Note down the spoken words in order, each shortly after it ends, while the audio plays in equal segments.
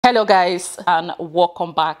Hello guys, and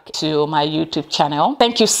welcome back to my YouTube channel.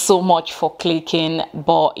 Thank you so much for clicking.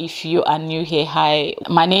 But if you are new here, hi,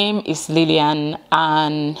 my name is Lillian,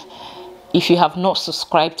 and if you have not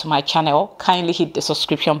subscribed to my channel, kindly hit the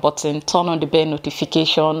subscription button, turn on the bell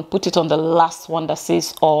notification, put it on the last one that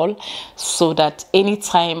says all, so that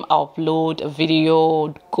anytime I upload a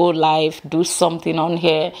video, go live, do something on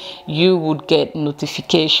here, you would get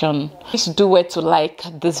notification. Please do well to like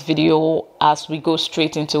this video as we go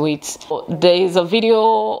straight into it. There is a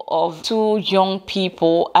video of two young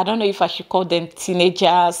people. I don't know if I should call them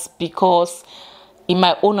teenagers, because in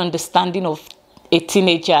my own understanding of a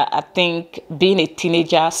teenager, I think being a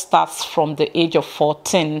teenager starts from the age of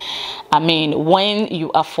 14. I mean, when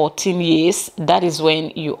you are 14 years, that is when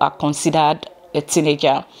you are considered a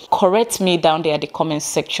teenager. Correct me down there in the comment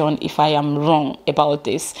section if I am wrong about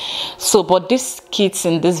this. So, but these kids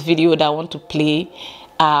in this video that I want to play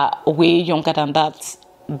are way younger than that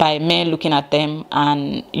by men looking at them,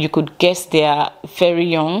 and you could guess they are very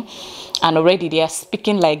young, and already they are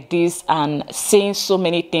speaking like this and saying so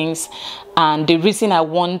many things. And the reason I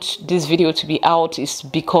want this video to be out is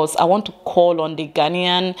because I want to call on the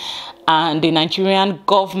Ghanaian and the Nigerian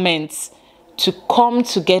governments to come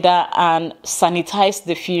together and sanitize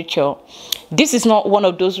the future. This is not one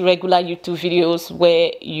of those regular YouTube videos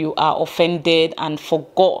where you are offended and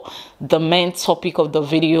forgot the main topic of the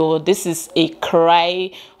video. This is a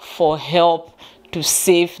cry for help to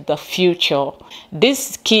save the future.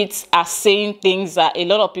 These kids are saying things that a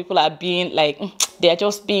lot of people are being like, they are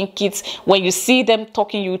just being kids. When you see them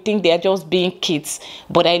talking, you think they are just being kids.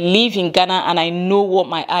 But I live in Ghana and I know what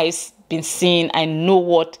my eyes been seeing. I know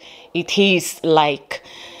what it is like.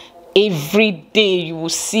 Every day you will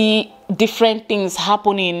see different things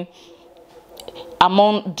happening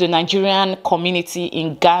among the Nigerian community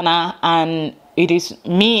in Ghana, and it is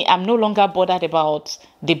me, I'm no longer bothered about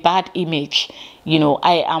the bad image. You know,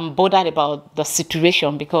 I am bothered about the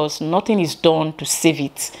situation because nothing is done to save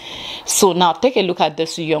it. So now take a look at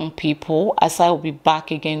these young people as I will be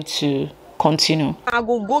back again to continue. I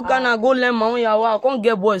go Ghana, go learn my own yawa. I can't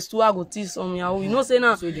get boys too. I go teach some yawa. You know, say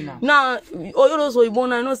now, oh, you know, so you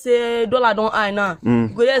born, I know, say dollar don't I now.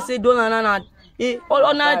 Go there, say dollar now,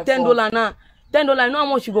 all now $10 now. $10, you know how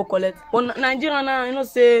much you go collect. But Nigeria now, you know,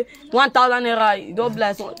 say 1,000 naira, you don't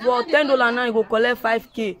bless. But $10 now, you go collect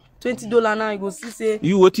 5K. $20 now, you go see, say.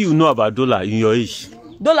 You, what do you know about dollar in your age?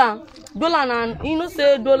 Dollar now, you know,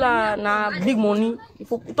 say dollar na big money. If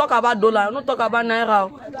you talk about dollar, you don't talk about naira.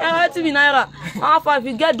 Naira, TV naira. After if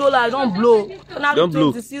you get dollar, don't blow. Don't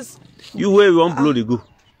blow. You where you won't blow the go?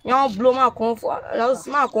 You don't blow my comfort.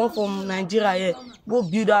 I come from Nigeria here. Go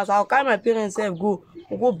build us. I'll carry my parents say go.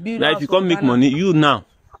 Go build now, if you can't make money, you now,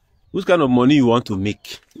 what kind of money you want to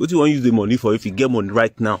make? What do you want to use the money for? If you get money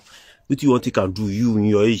right now, what do you want to can do you in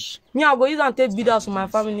your age? Me, I go use and take builders for my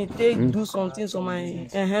family, do something for my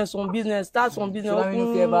some business, start some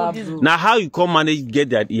business. Now, how you come manage get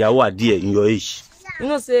that yawa idea in your age? You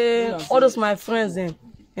know, say all those my friends then.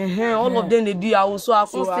 All of them they do house, so I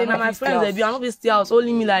can't stay now. My friends they be, I don't be stay house,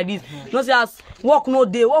 only me like this. You know, say work no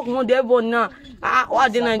day, everyone now.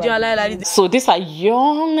 What the Nigeria like this? So these are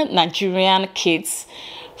young Nigerian kids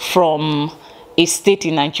from a state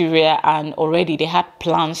in Nigeria, and already they had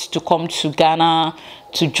plans to come to Ghana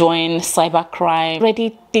to join cybercrime.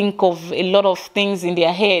 Already think of a lot of things in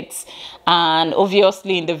their heads, and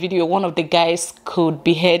obviously in the video one of the guys could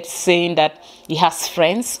be heard saying that he has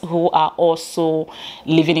friends who are also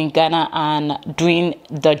living in Ghana and doing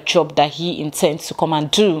the job that he intends to come and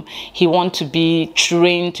do. He wants to be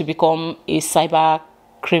trained to become a cyber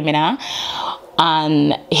criminal,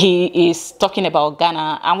 and he is talking about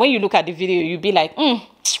Ghana. And when you look at the video, you'll be like,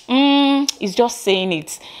 he's just saying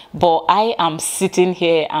it. But I am sitting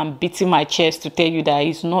here and beating my chest to tell you that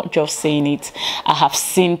he's not just saying it. I have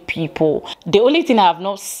seen people. The only thing I have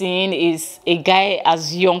not seen is a guy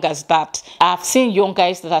as young as that. I've seen young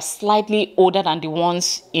guys that are slightly older than the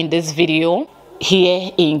ones in this video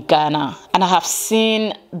here in Ghana. And I have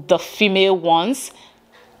seen the female ones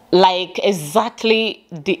like exactly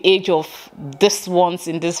the age of this ones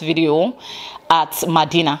in this video at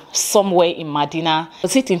Medina, somewhere in Medina.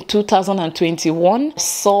 Was it in 2021?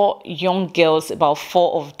 Saw young girls, about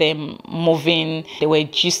 4 of them moving. They were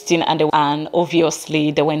gisting, and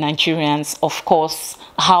obviously they were Nigerians. Of course,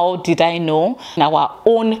 how did I know? In our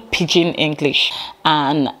own pidgin English.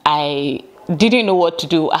 And I didn't know what to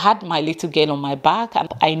do. I had my little girl on my back, and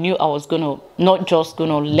I knew I was not just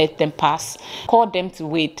gonna let them pass. Called them to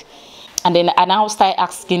wait. And then I now start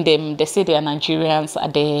asking them. They say they are Nigerians.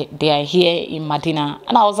 They are here in Medina.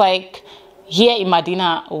 And I was like, here in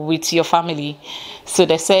Medina with your family? So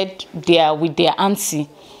they said they are with their auntie.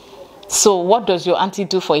 So what does your auntie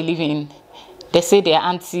do for a living? They say their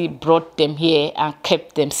auntie brought them here and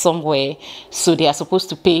kept them somewhere, so they are supposed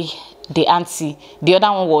to pay the auntie. The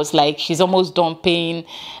other one was like, she's almost done paying,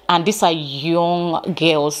 and these are young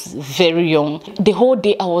girls, very young. The whole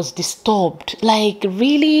day I was disturbed, like,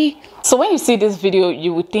 really? So when you see this video,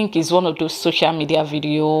 you would think it's one of those social media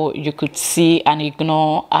video you could see and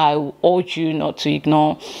ignore. I urge you not to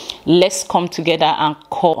ignore. Let's come together and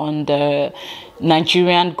call on the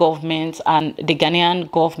Nigerian government and the Ghanaian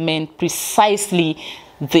government, precisely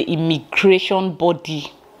the immigration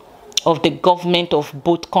body of the government of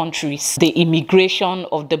both countries. The immigration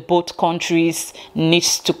of the both countries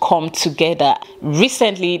needs to come together.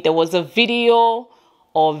 Recently, there was a video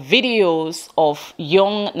or videos of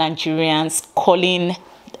young Nigerians calling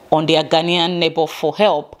on their Ghanaian neighbor for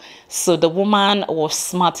help. So the woman was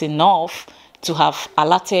smart enough to have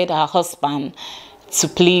alerted her husband to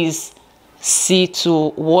please see to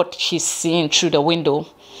what she's seeing through the window.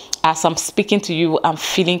 As I'm speaking to you, I'm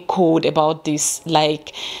feeling cold about this.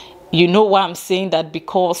 Like, you know why I'm saying that?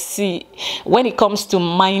 Because, see, when it comes to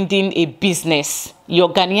minding a business,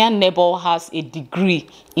 your Ghanaian neighbor has a degree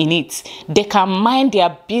in it. They can mind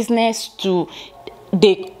their business to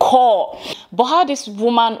the core. But how this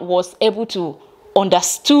woman was able to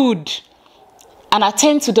understood and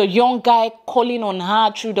attend to the young guy calling on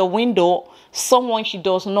her through the window, someone she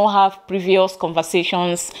does not have previous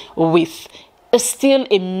conversations with, is still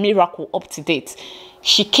a miracle up to date.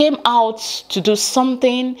 She came out to do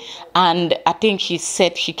something, and I think she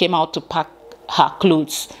said she came out to pack her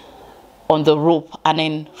clothes on the rope, and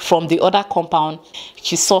then from the other compound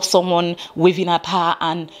she saw someone waving at her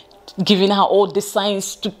and giving her all the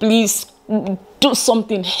signs to please do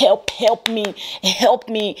something, help me, help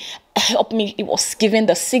me. It was giving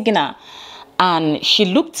the signal, and she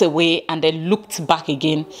looked away and then looked back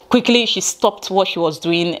again. Quickly she stopped what she was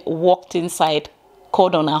doing, walked inside,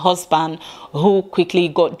 called on her husband, who quickly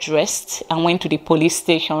got dressed and went to the police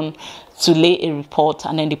station to lay a report,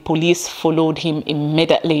 and then the police followed him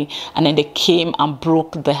immediately, and then they came and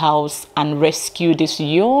broke the house and rescued these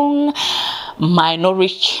young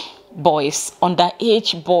minority boys,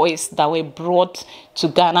 underage boys that were brought to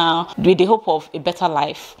Ghana with the hope of a better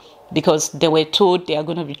life, because they were told they are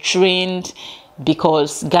going to be trained,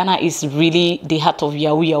 because Ghana is really the heart of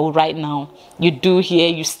Yahoo Yahoo right now. You do here,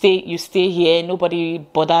 you stay here, nobody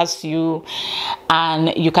bothers you,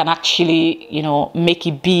 and you can actually, you know, make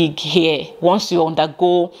it big here. Once you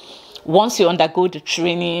undergo the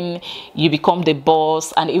training, you become the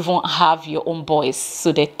boss and even have your own boys.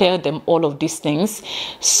 So they tell them all of these things.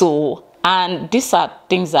 So, and these are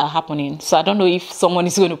things that are happening. So I don't know if someone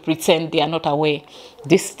is going to pretend they are not aware.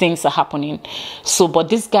 These things are happening. So, but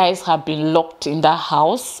these guys have been locked in that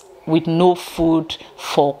house with no food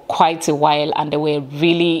for quite a while, and they were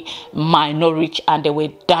really malnourished, and they were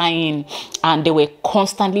dying, and they were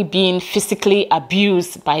constantly being physically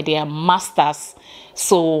abused by their masters.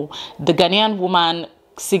 So the Ghanaian woman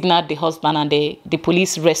signaled the husband, and the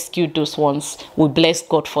police rescued those ones. We bless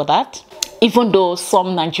God for that. Even though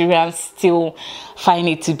some Nigerians still find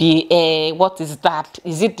it to be, what is that?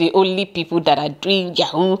 Is it the only people that are doing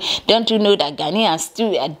Yahoo? Don't you know that Ghanaians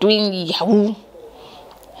still are doing Yahoo?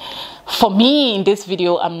 For me, in this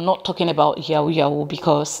video, I'm not talking about Yahoo Yahoo,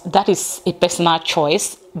 because that is a personal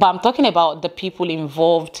choice. But I'm talking about the people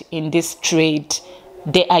involved in this trade.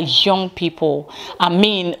 They are young people. I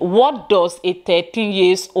mean, what does a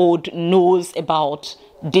 13-year-old knows about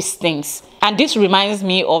these things? And this reminds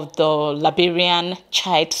me of the Liberian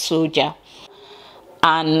child soldier.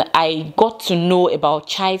 And I got to know about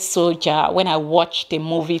child soldier when I watched a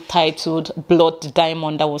movie titled Blood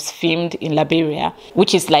Diamond that was filmed in Liberia,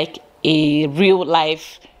 which is like a real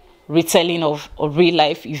life retelling of real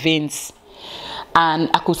life events. And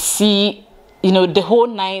I could see, you know, the whole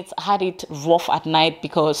night I had it rough at night,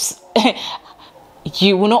 because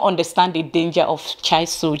you will not understand the danger of child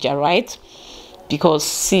soldier, right? Because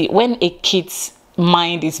see, when a kid's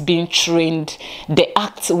mind is being trained, they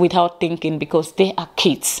act without thinking, because they are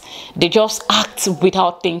kids. They just act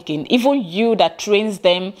without thinking. Even you that trains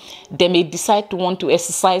them, they may decide to want to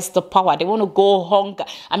exercise the power. They want to go hunger.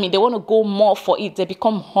 I mean, they want to go more for it. They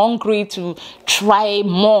become hungry to try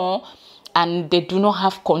more, and they do not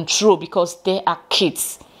have control because they are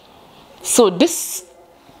kids. So these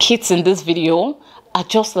kids in this video are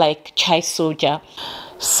just like child soldier.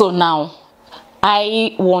 So now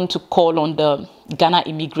I want to call on the Ghana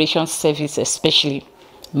Immigration Service especially.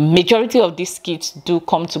 Majority of these kids do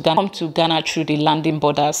come to Ghana through the landing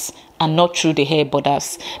borders and not through the air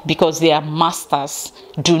borders, because their masters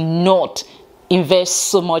do not invest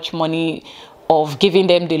so much money of giving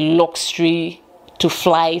them the luxury to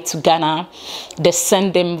fly to Ghana. They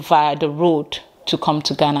send them via the road to come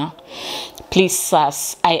to Ghana. Please,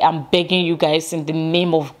 sirs, I am begging you guys in the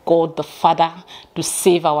name of God the Father to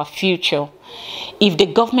save our future. If the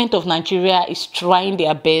government of Nigeria is trying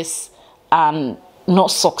their best and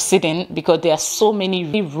not succeeding, because there are so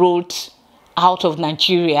many roads out of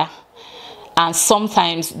Nigeria, and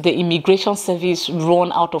sometimes the immigration service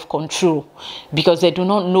run out of control because they do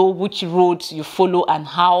not know which roads you follow and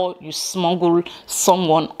how you smuggle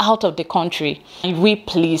someone out of the country. We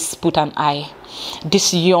please put an eye.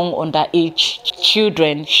 These young underage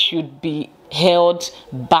children should be held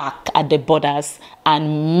back at the borders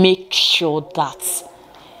and make sure that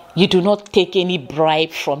you do not take any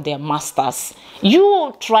bribe from their masters.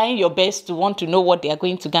 You trying your best to want to know what they are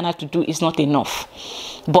going to Ghana to do is not enough.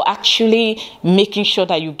 But actually making sure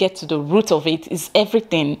that you get to the root of it is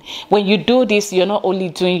everything. When you do this, you're not only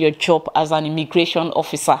doing your job as an immigration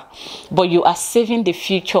officer, but you are saving the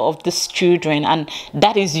future of these children, and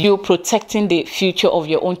that is you protecting the future of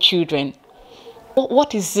your own children.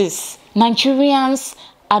 What is this? Nigerians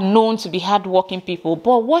are known to be hardworking people,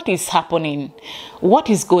 but what is happening? What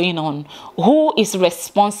is going on? Who is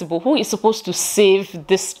responsible? Who is supposed to save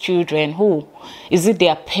these children? Who? Is it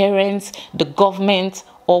their parents, the government,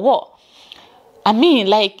 or what? I mean,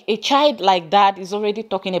 like, a child like that is already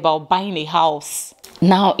talking about buying a house.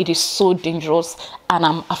 Now it is so dangerous, and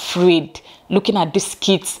I'm afraid looking at these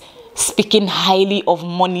kids speaking highly of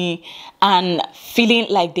money and feeling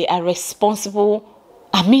like they are responsible.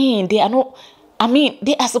 I mean, they are not. I mean,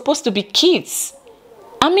 they are supposed to be kids.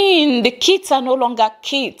 I mean, the kids are no longer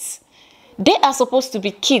kids. They are supposed to be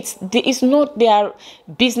kids. It is not their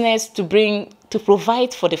business to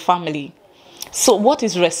provide for the family. So what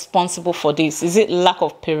is responsible for this? Is it lack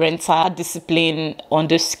of parental discipline on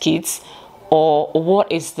those kids? Or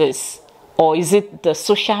what is this? Or is it the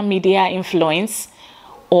social media influence?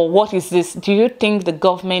 Or what is this? Do you think the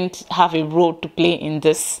government have a role to play in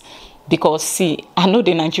this? Because, see, I know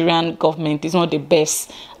the Nigerian government is not the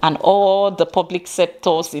best, and all the public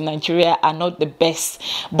sectors in Nigeria are not the best.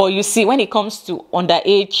 But you see, when it comes to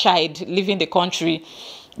underage child leaving the country,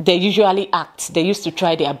 they usually act. They used to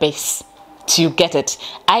try their best to get it.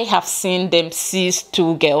 I have seen them seize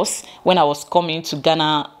 2 girls when I was coming to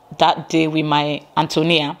Ghana that day with my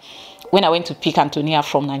Antonia, when I went to pick Antonia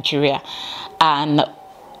from Nigeria. And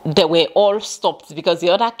they were all stopped because the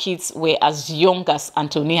other kids were as young as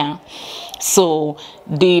Antonia. So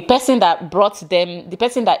the person that brought them, the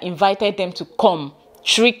person that invited them to come,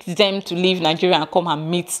 tricked them to leave Nigeria and come and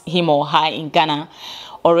meet him or her in Ghana,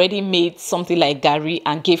 already made something like Gary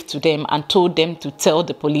and gave to them and told them to tell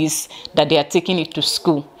the police that they are taking it to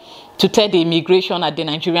school, to tell the immigration at the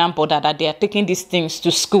Nigerian border that they are taking these things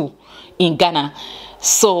to school in Ghana.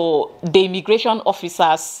 So the immigration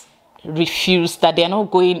officers refused, that they are not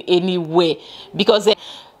going anywhere, because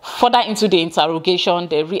further into the interrogation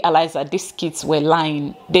they realized that these kids were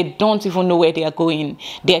lying. They don't even know where they are going.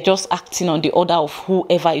 They are just acting on the order of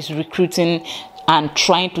whoever is recruiting and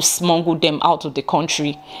trying to smuggle them out of the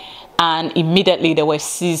country. And immediately they were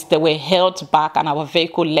seized, they were held back, and our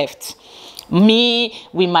vehicle left. Me,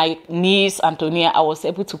 with my niece Antonia, I was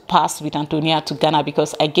able to pass with Antonia to Ghana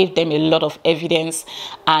because I gave them a lot of evidence,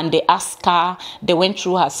 and they asked her, they went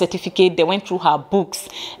through her certificate, they went through her books.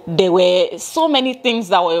 There were so many things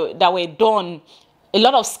that were done. A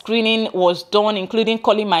lot of screening was done, including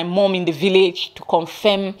calling my mom in the village to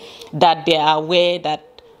confirm that they are aware that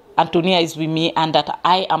Antonia is with me and that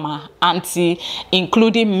I am her auntie,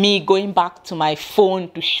 including me going back to my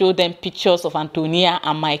phone to show them pictures of Antonia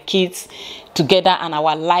and my kids together and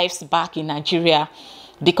our lives back in Nigeria.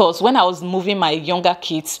 Because when I was moving my younger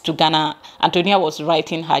kids to Ghana, Antonia was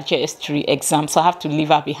writing her JS3 exam, so I have to leave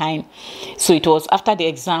her behind. So it was after the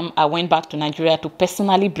exam I went back to Nigeria to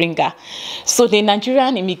personally bring her. So the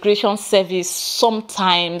Nigerian Immigration Service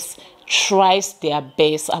sometimes tries their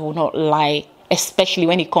best, I will not lie, especially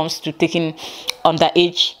when it comes to taking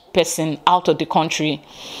underage person out of the country.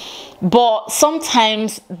 But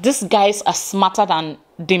sometimes these guys are smarter than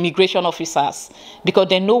the immigration officers, because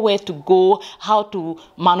they know where to go, how to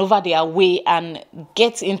maneuver their way and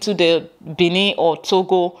get into the Benin or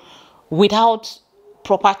Togo without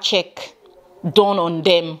proper check done on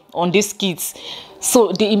them, on these kids.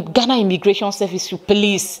 So the Ghana Immigration Service,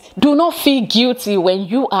 please do not feel guilty when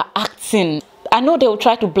you are acting. I know they will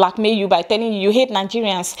try to blackmail you by telling you hate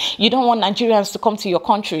Nigerians, you don't want Nigerians to come to your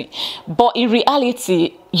country. But in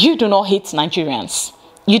reality, you do not hate Nigerians.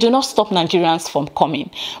 You do not stop Nigerians from coming.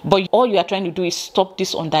 But all you are trying to do is stop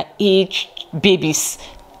these underage babies,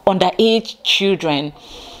 underage children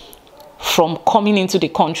from coming into the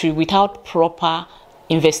country without proper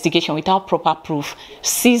investigation, without proper proof,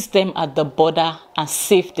 seize them at the border and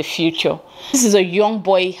save the future. This is a young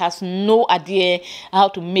boy. He has no idea how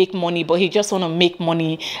to make money, but he just want to make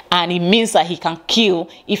money, and it means that he can kill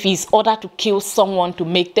if he's ordered to kill someone to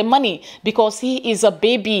make the money, because he is a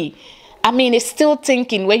baby. I mean, it's still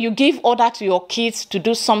thinking. When you give order to your kids to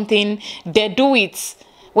do something, they do it.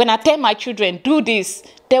 When I tell my children, do this,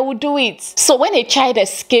 they will do it. So when a child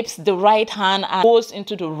escapes the right hand and goes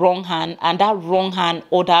into the wrong hand, and that wrong hand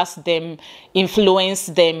orders them, influence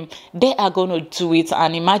them, they are going to do it.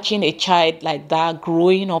 And imagine a child like that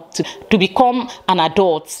growing up to become an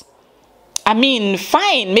adult. I mean,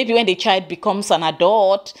 fine, maybe when the child becomes an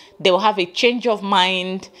adult, they will have a change of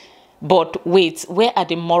mind. But wait, where are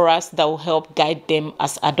the morals that will help guide them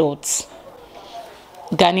as adults?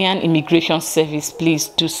 Ghanaian Immigration Service, please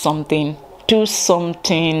do something. Do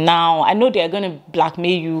something now. I know they are going to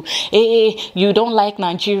blackmail you. Hey, you don't like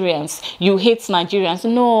Nigerians. You hate Nigerians.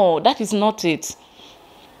 No, that is not it.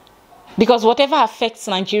 Because whatever affects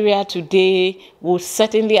Nigeria today will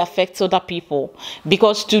certainly affect other people.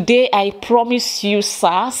 Because today, I promise you,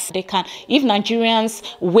 SARS, they can, if Nigerians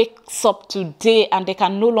wakes up today and they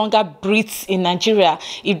can no longer breathe in Nigeria,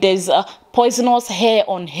 if there's a poisonous hair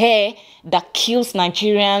on hair that kills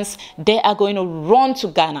Nigerians, they are going to run to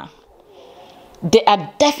Ghana. They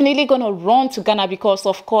are definitely going to run to Ghana because,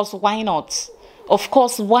 of course, why not? Of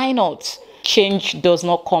course, why not? Change does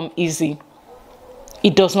not come easy.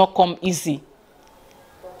 It does not come easy.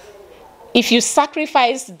 If you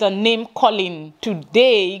sacrifice the name calling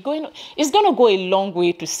today, it's going to go a long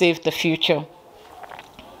way to save the future.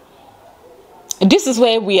 This is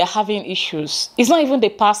where we are having issues. It's not even the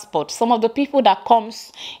passport. Some of the people that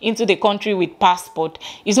comes into the country with passport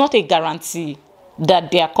is not a guarantee that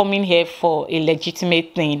they are coming here for a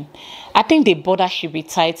legitimate thing. I think the border should be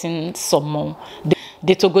tightened some more.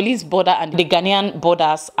 The Togolese border and the Ghanaian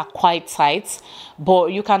borders are quite tight, but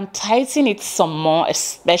you can tighten it some more,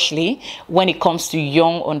 especially when it comes to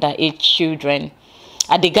young underage children.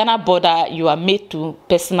 At the Ghana border, you are made to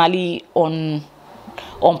personally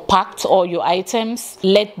unpack all your items,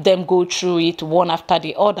 let them go through it one after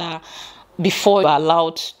the other before you are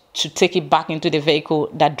allowed to take it back into the vehicle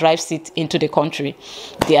that drives it into the country.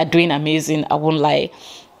 They are doing amazing, I won't lie.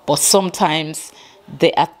 But sometimes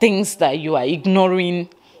there are things that you are ignoring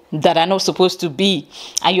that are not supposed to be.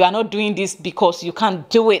 And you are not doing this because you can't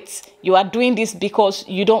do it. You are doing this because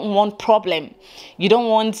you don't want problem. You don't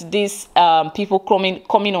want these people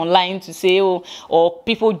coming online to say, oh, or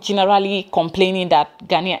people generally complaining that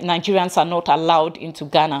Nigerians are not allowed into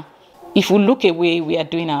Ghana. If we look away, we are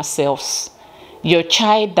doing ourselves. Your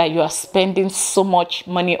child that you are spending so much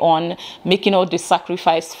money on, making all the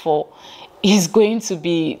sacrifice for, is going to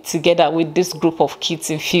be together with this group of kids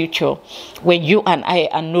in future when you and I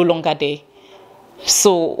are no longer there.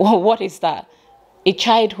 So what is that? A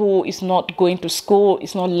child who is not going to school,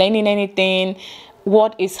 is not learning anything.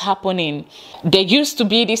 What is happening? There used to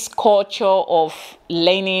be this culture of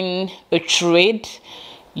learning a trade.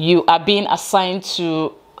 You are being assigned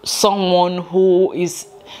to someone who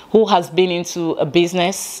has been into a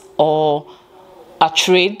business or a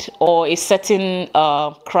trade or a certain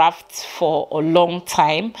craft for a long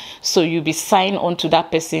time. So you'll be signed on to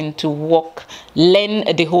that person to work,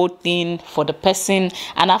 learn the whole thing for the person.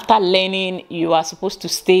 And after learning, you are supposed to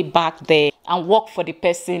stay back there and work for the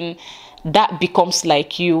person. That becomes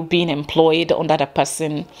like you being employed under the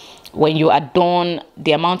person. When you are done,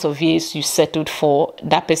 the amount of years you settled for,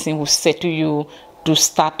 that person will settle you to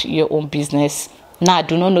start your own business. Now, I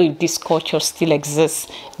do not know if this culture still exists.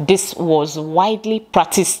 This was widely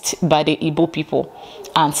practiced by the Igbo people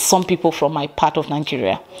and some people from my part of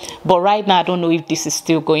Nigeria. But right now, I don't know if this is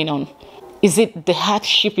still going on. Is it the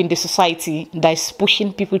hardship in the society that is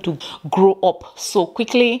pushing people to grow up so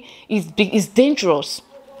quickly? It's dangerous.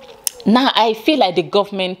 Now, I feel like the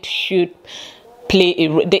government should play a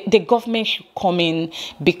role. The government should come in,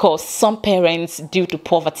 because some parents, due to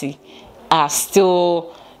poverty, are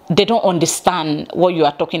still... they don't understand what you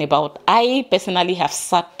are talking about. I personally have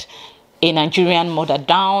sat a Nigerian mother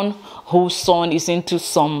down whose son is into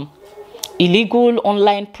some illegal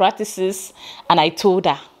online practices, and I told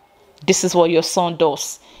her, this is what your son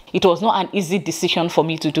does. It was not an easy decision for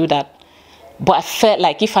me to do that. But I felt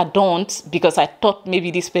like if I don't, because I thought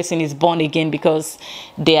maybe this person is born again because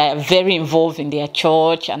they are very involved in their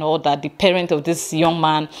church and all that. The parents of this young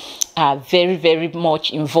man are very, very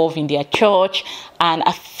much involved in their church. And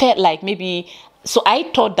I felt like maybe, so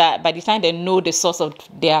I thought that by the time they know the source of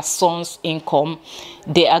their son's income,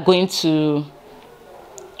 they are going to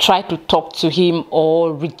try to talk to him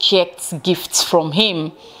or reject gifts from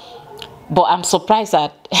him. But I'm surprised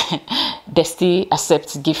that they still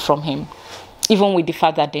accept gift from him, even with the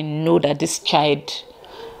fact that they know that this child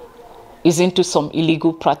is into some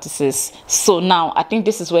illegal practices. So now I think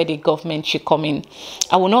this is where the government should come in.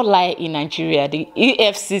 I will not lie, in Nigeria the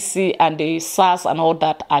EFCC and the SARS and all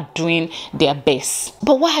that are doing their best,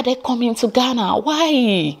 but why are they coming to Ghana?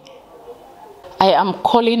 Why? I am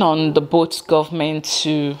calling on the both government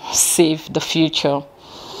to save the future.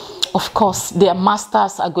 Of course, their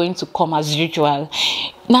masters are going to come as usual.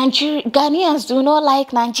 Ghanaians do not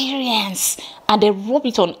like Nigerians, and they rub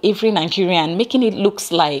it on every Nigerian, making it look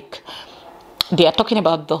like they are talking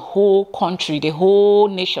about the whole country, the whole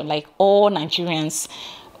nation, like all Nigerians,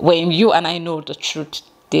 when you and I know the truth,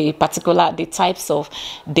 the types of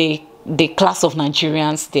the class of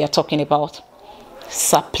Nigerians they are talking about.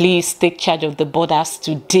 So please take charge of the borders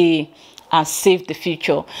today and save the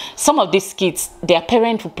future. Some of these kids, their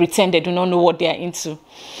parents will pretend they do not know what they are into.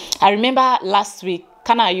 I remember last week,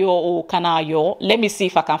 Kanayo, let me see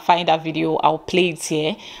if I can find that video. I'll play it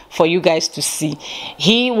here for you guys to see.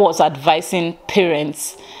 He was advising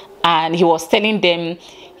parents and he was telling them,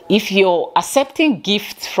 if you're accepting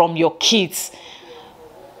gifts from your kids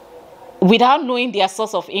without knowing their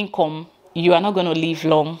source of income, you are not going to live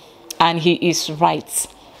long. And he is right.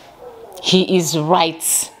 He is right.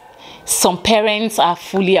 Some parents are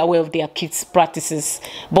fully aware of their kids' practices,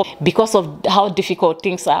 but because of how difficult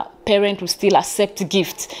things are, parents will still accept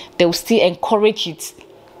gifts. They will still encourage it.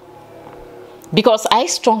 Because I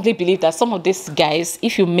strongly believe that some of these guys,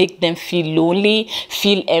 if you make them feel lonely,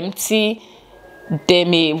 feel empty, they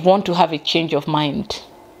may want to have a change of mind.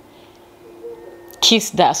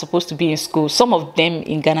 Kids that are supposed to be in school, some of them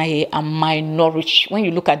in Ghana here are malnourished. When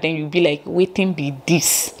you look at them, you'll be like, waiting be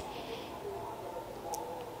this.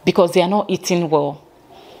 Because they are not eating well.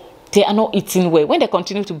 They are not eating well. When they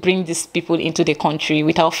continue to bring these people into the country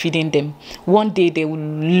without feeding them, one day they will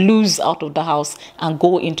lose out of the house and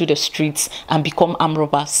go into the streets and become armed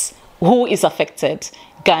robbers. Who is affected?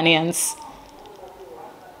 Ghanaians.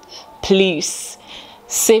 Please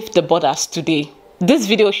save the borders today. This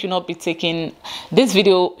video should not be taken. This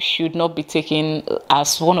video should not be taken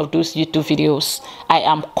as one of those YouTube videos. I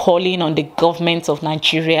am calling on the government of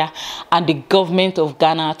Nigeria and the government of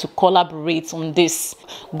Ghana to collaborate on this.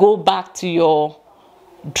 Go back to your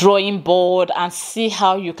drawing board and see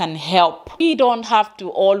how you can help. We don't have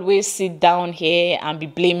to always sit down here and be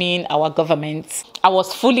blaming our government. I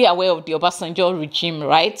was fully aware of the Obasanjo regime,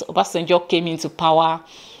 right? Obasanjo came into power.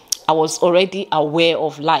 I was already aware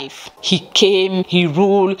of life. He came, he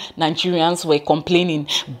ruled, Nigerians were complaining.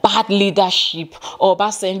 Bad leadership.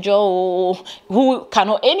 Obasanjo,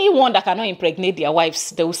 anyone that cannot impregnate their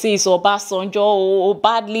wives, they will say it's Obasanjo,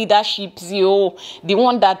 bad leadership, the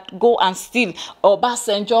one that go and steal.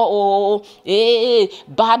 Obasanjo,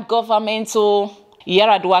 bad government,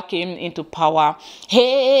 Yaradua came into power.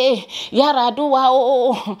 Hey,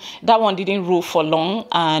 Yaradua, that one didn't rule for long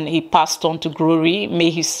and he passed on to glory.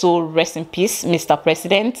 May his soul rest in peace, Mr.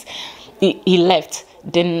 President. He left.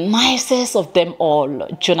 The nicest of them all,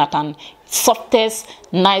 Jonathan, softest,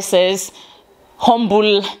 nicest,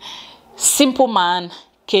 humble, simple man,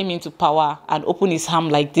 came into power and opened his arm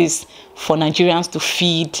like this for Nigerians to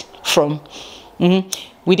feed from.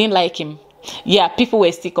 We didn't like him. Yeah, people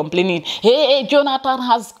were still complaining. Hey, Jonathan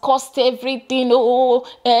has cost everything. Oh,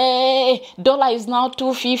 hey, dollar is now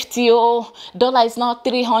 250. Oh, dollar is now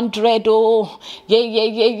 300. Oh,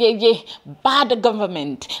 yeah. Bad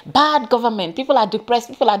government. Bad government. People are depressed.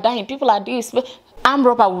 People are dying. People are this. Armed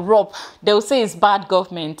robber will rob. They will say it's bad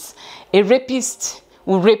government. A rapist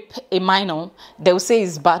will rape a minor. They will say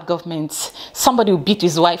it's bad government. Somebody will beat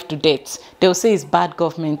his wife to death. They will say it's bad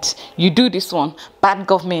government. You do this one, bad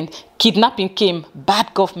government. Kidnapping came,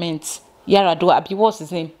 bad government. Yaradua, what's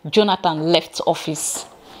his name? Jonathan left office.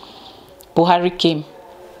 Buhari came.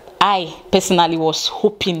 I personally was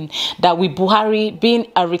hoping that with Buhari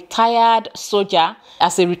being a retired soldier,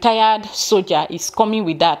 as a retired soldier, is coming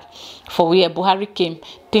with that. For where Buhari came,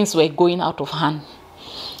 things were going out of hand.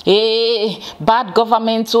 Hey, bad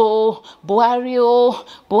government, oh, Buhari, oh,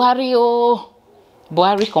 Buhari, oh.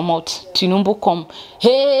 Buhari come out, Tinubu come.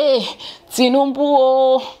 Hey, Tinubu,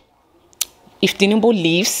 oh. If Tinubu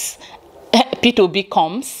leaves, P2B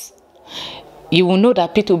comes, you will know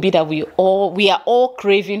that P2B that we are all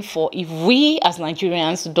craving for if we as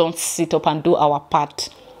Nigerians don't sit up and do our part.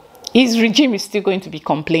 His regime is still going to be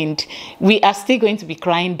complained. We are still going to be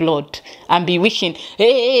crying blood and be wishing,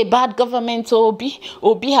 hey, bad government,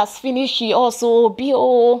 Obi has finished, he also, Obi,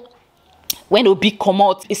 oh. When Obi come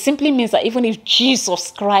out, it simply means that even if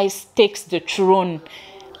Jesus Christ takes the throne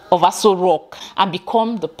of Aso Rock and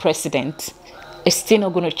become the president, it's still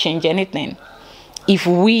not going to change anything. If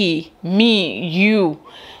we, me, you,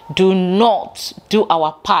 do not do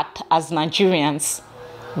our part as Nigerians,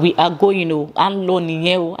 we are going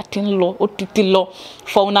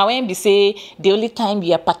for now. When we say the only time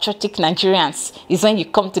we are patriotic Nigerians is when you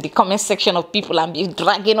come to the comment section of people and be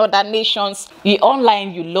dragging other nations. You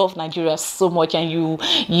online, you love Nigeria so much, and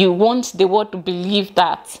you want the world to believe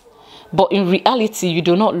that. But in reality, you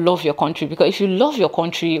do not love your country, because if you love your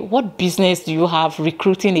country, what business do you have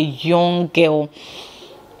recruiting a young girl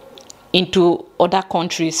into other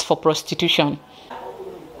countries for prostitution?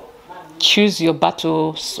 Choose your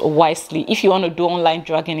battles wisely. If you want to do online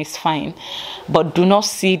dragging, it's fine, but do not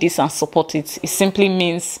see this and support it. It simply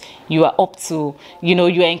means you are up to, you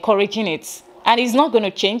are encouraging it, and it's not going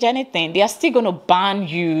to change anything. They are still going to ban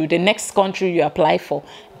you. The next country you apply for,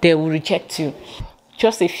 they will reject you.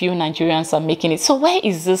 Just a few Nigerians are making it. So where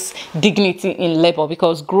is this dignity in labor?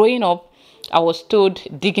 Because growing up, I was told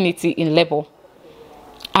dignity in labor,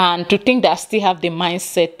 and to think that I still have the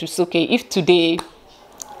mindset to say, okay, if today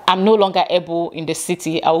I'm no longer able in the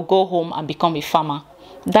city, I will go home and become a farmer.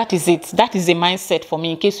 That is it. That is a mindset for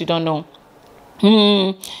me, in case you don't know.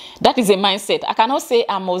 That is a mindset. I cannot say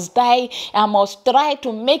I must die. I must try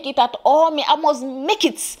to make it at all. I must make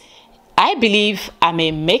it. I believe I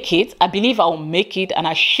may make it. I believe I will make it, and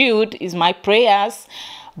I should, is my prayers.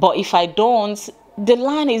 But if I don't, the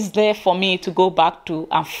land is there for me to go back to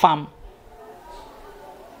and farm.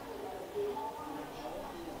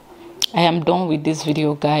 I am done with this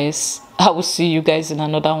video, guys. I will see you guys in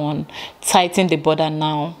another one. Tighten the border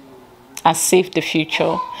now and save the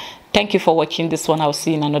future. Thank you for watching this one. I will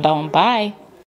see you in another one. Bye.